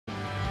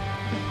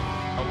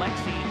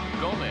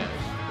Gomez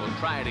will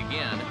try it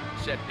again.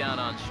 Set down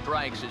on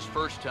strikes his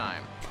first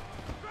time.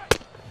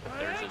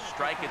 There's a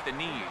strike at the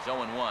knees.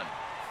 0-1.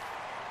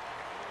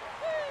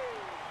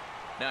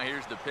 Now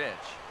here's the pitch.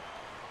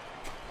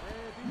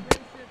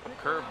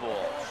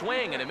 Curveball,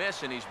 swing and a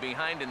miss, and he's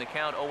behind in the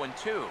count.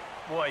 0-2.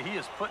 Boy, he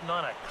is putting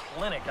on a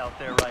clinic out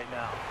there right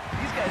now.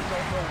 These guys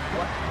don't know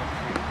what to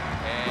do.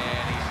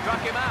 And he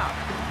struck him out.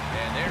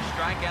 And there's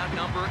strikeout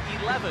number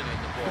 11 in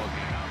the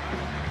ballgame.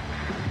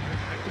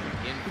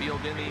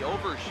 Infield in the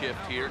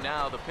overshift here.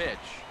 Now the pitch.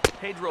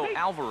 Pedro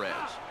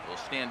Alvarez will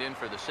stand in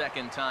for the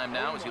second time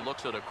now as he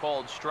looks at a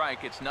called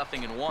strike. It's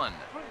 0-1.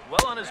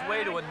 Well on his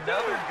way to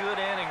another good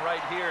inning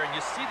right here, and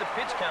you see the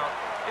pitch count.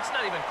 It's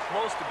not even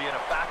close to being a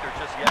factor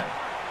just yet.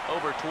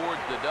 Over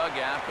towards the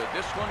dugout, but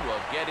this one will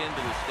get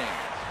into the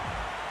stands.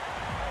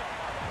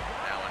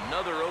 Now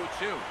another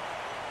 0-2.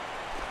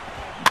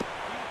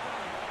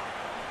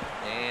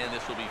 And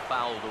this will be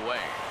fouled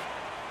away.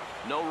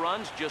 No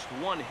runs, just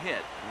one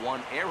hit,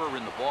 one error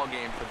in the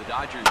ballgame for the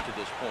Dodgers to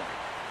this point.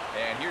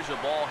 And here's a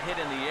ball hit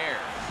in the air.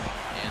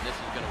 And this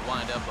is going to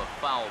wind up a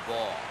foul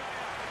ball.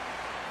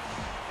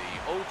 The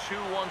 0-2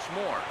 once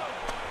more.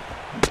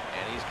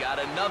 And he's got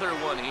another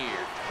one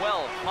here.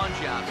 12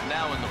 punch-outs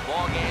now in the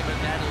ballgame,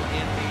 and that'll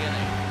end the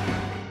inning.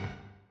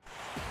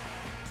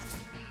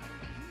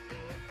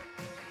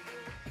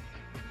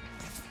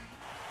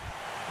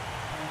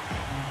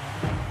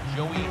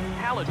 Joey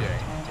Halladay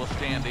will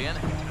stand in.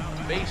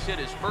 Base hit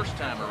his first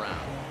time around.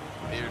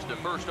 Here's the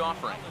first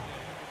offering.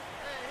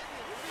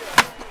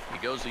 He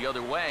goes the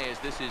other way as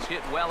this is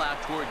hit well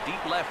out toward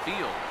deep left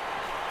field.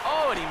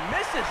 Oh, and he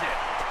misses it.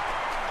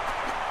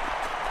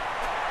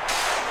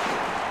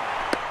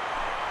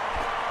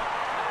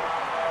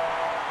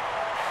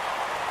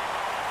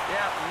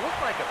 Yeah, it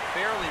looked like a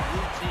fairly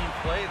routine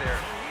play there.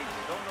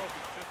 Don't know if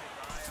he took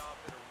his eye off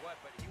it or what,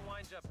 but he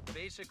winds up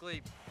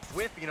basically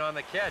whiffing on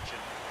the catch,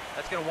 and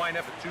that's going to wind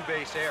up a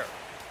two-base error.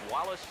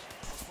 Wallace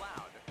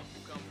McLeod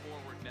will come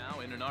forward now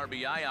in an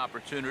RBI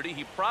opportunity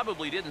he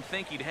probably didn't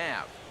think he'd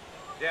have.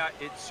 Yeah,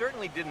 it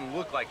certainly didn't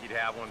look like he'd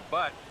have one,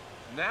 but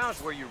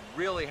now's where you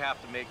really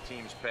have to make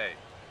teams pay.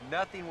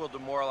 Nothing will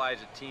demoralize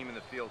a team in the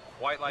field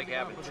quite like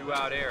having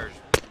two-out errors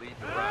that lead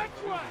to runs.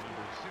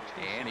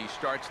 And he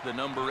starts the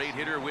number 8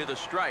 hitter with a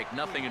strike.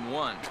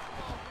 0-1.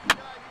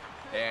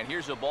 And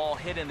here's a ball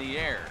hit in the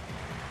air.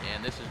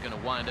 And this is going to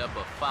wind up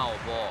a foul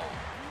ball.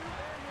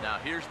 Now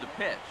here's the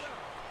pitch.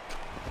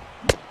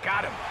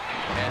 Got him.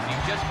 As he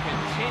just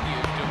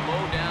continues to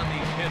mow down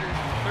these hitters.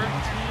 13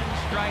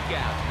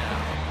 strikeouts now.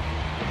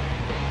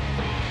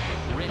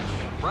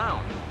 Rich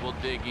Brown will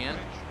dig in.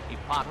 He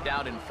popped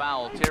out in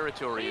foul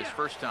territory his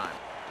first time.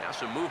 Now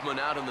some movement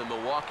out in the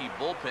Milwaukee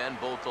bullpen.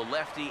 Both a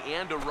lefty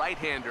and a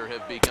right-hander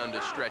have begun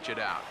to stretch it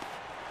out.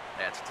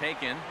 That's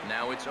taken.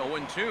 Now it's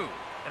 0-2.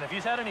 And if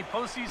he's had any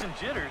postseason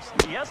jitters,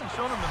 he hasn't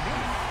shown them to me.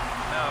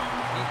 No,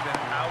 he's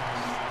been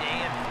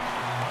outstanding.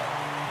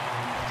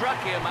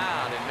 Struck him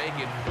out and make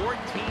it 14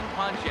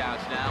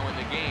 punch-outs now in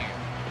the game.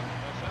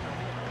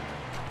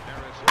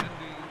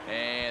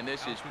 And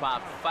this is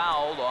popped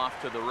fouled off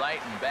to the right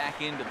and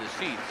back into the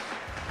seats.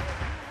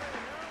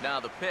 Now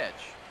the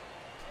pitch.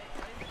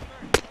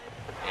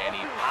 And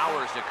he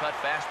powers to cut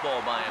fastball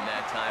by him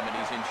that time, and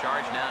he's in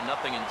charge now.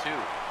 0-2.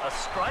 A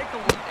strike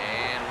away.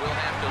 And we'll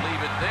have to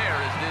leave it there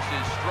as this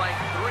is strike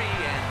 3,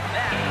 and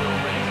that will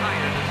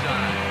retire the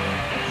side.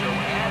 So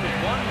add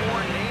one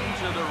more name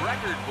to the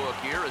record book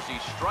here as he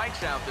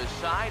strikes out the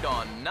side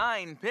on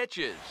 9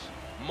 pitches.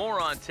 More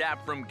on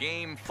tap from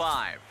Game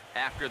 5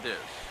 after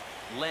this.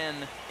 Len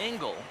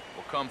Engel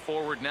will come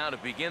forward now to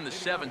begin the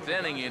 7th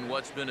inning in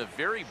what's been a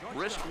very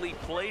briskly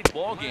played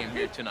ball game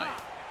here tonight.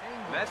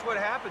 And that's what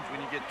happens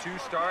when you get two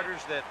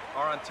starters that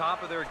are on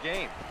top of their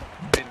game.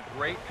 Been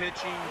great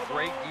pitching,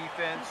 great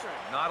defense,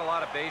 not a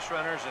lot of base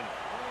runners, and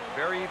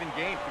very even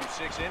game through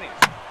 6 innings.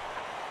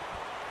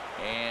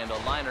 And a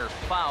liner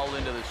foul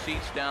into the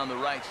seats down the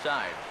right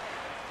side.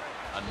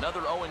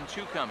 Another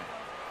 0-2 coming.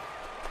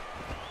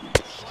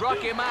 Struck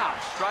him out.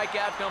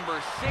 Strikeout number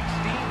 16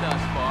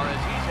 thus far as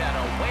he's had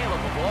a whale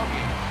of a ball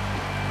game.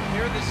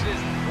 Here this is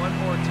one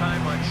more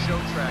time on show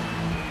track.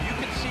 You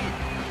can see it.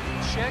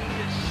 Check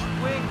his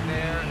swing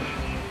there,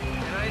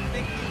 and I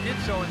think he did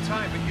so in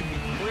time, but you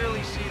can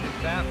clearly see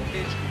that that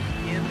pitch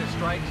was in the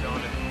strike zone,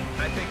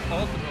 and I think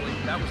ultimately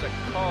that was a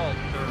called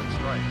third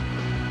strike.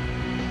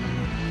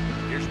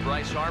 Here's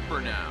Bryce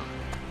Harper now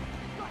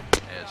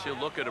as he'll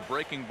look at a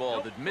breaking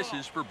ball that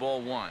misses for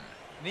ball 1.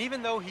 And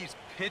even though he's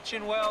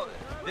pitching well,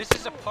 this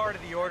is a part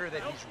of the order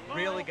that he's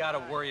really got to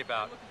worry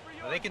about.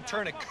 They can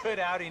turn a good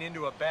outing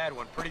into a bad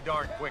one pretty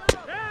darn quickly.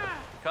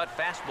 Cut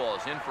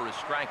fastballs in for a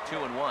strike.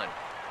 2-1.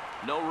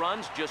 No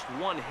runs, just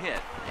 1 hit,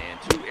 and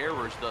 2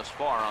 errors thus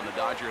far on the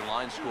Dodger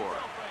line score.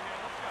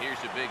 Here's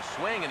a big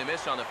swing and a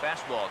miss on the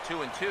fastball.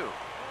 2-2.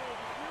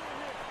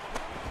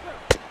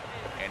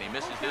 And he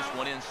misses this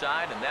one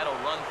inside, and that'll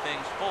run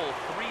things full.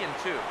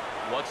 3-2.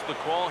 What's the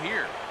call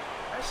here?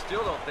 I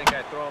still don't think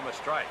I throw him a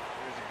strike.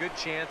 There's a good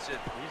chance that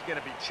he's going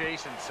to be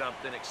chasing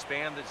something,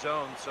 expand the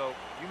zone, so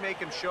you make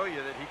him show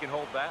you that he can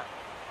hold back.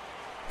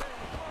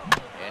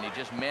 And he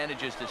just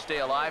manages to stay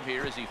alive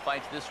here as he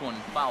fights this one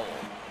foul.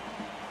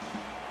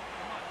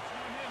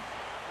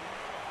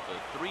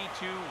 The 3-2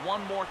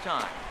 one more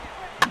time.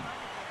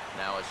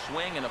 Now a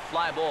swing and a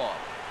fly ball.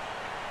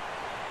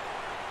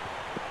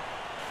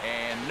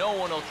 And no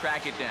one will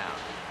track it down.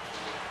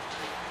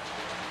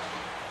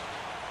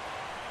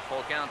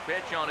 Full count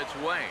pitch on its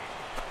way.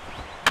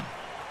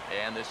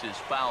 And this is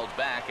fouled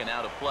back and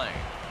out of play.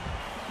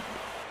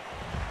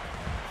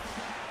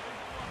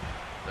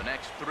 The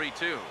next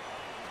 3-2.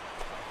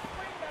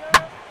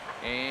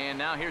 And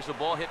now here's a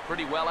ball hit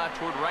pretty well out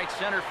toward right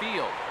center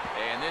field.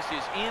 And this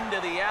is into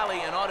the alley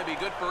and ought to be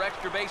good for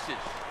extra bases.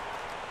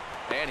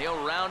 And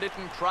he'll round it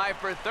and try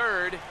for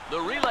third.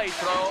 The relay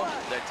throw,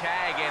 the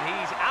tag, and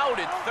he's out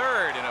at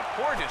third. And a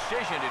poor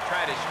decision to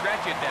try to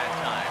stretch it that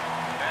time.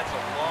 That's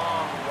a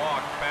long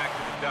walk back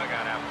to the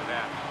dugout after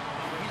that.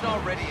 He's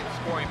already in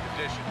scoring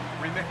position.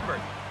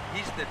 Remember,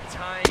 he's the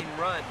tying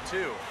run,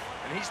 too.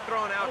 And he's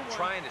throwing out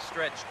trying to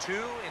stretch 2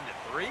 into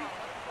 3.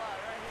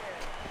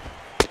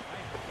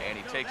 And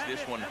he takes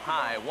this one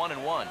high, 1-1.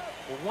 Well,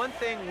 one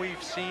thing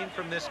we've seen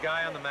from this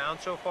guy on the mound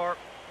so far,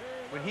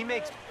 when he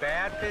makes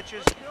bad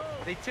pitches,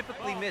 they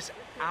typically miss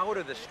out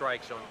of the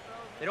strike zone.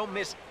 They don't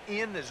miss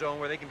in the zone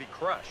where they can be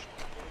crushed.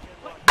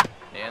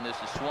 And this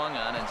is swung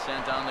on and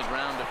sent on the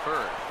ground to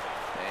first.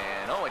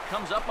 And, oh, it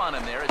comes up on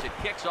him there as it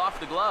kicks off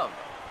the glove.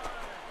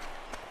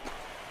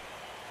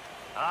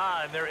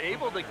 And they're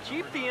able to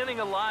keep the inning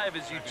alive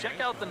as you check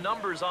out the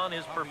numbers on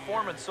his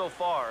performance so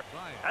far.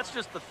 That's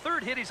just the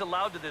third hit he's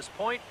allowed to this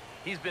point.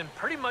 He's been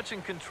pretty much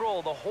in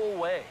control the whole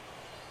way.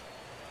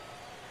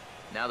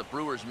 Now the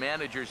Brewers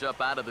manager's up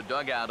out of the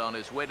dugout on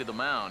his way to the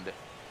mound.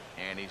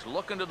 And he's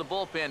looking to the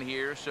bullpen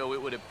here, so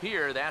it would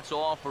appear that's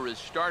all for his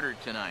starter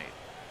tonight.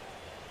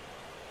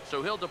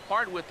 So he'll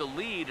depart with the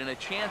lead and a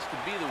chance to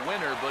be the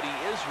winner, but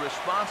he is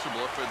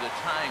responsible for the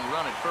tying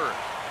run at first.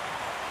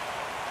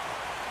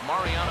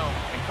 Mariano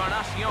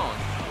Encarnacion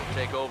will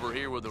take over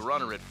here with the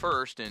runner at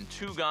first and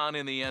 2 gone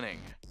in the inning.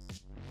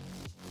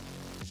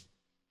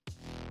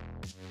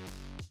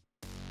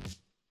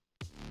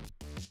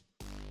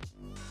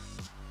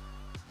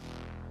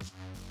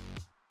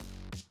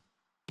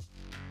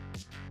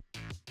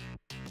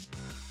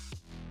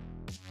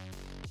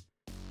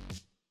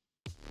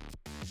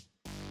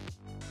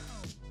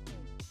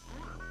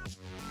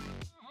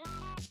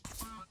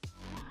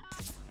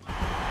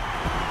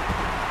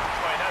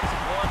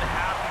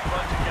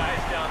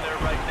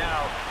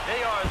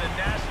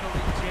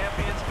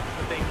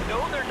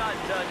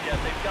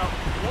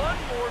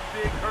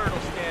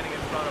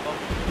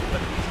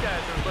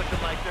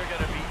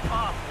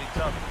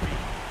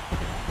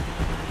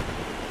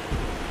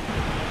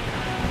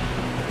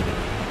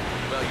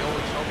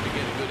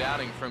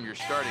 From your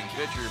starting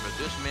pitcher, but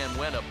this man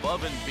went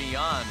above and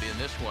beyond in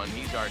this one.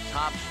 He's our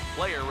top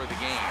player of the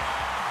game.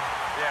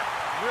 Yeah,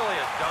 really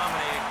a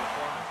dominating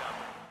performance out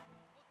there.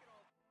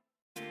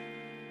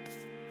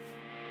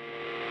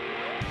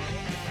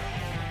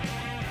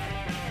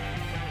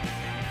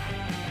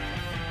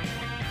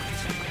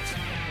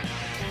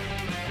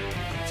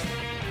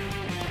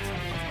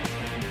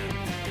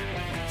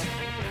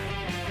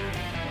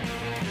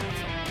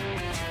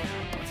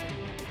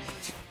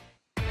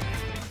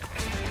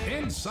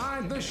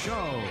 Inside the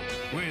Show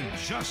with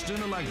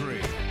Justin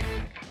Allegri.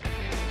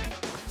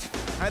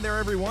 Hi there,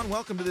 everyone.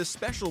 Welcome to this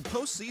special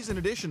postseason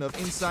edition of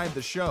Inside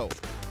the Show.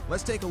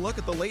 Let's take a look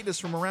at the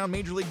latest from around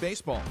Major League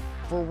Baseball.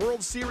 For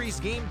World Series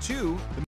Game 2, the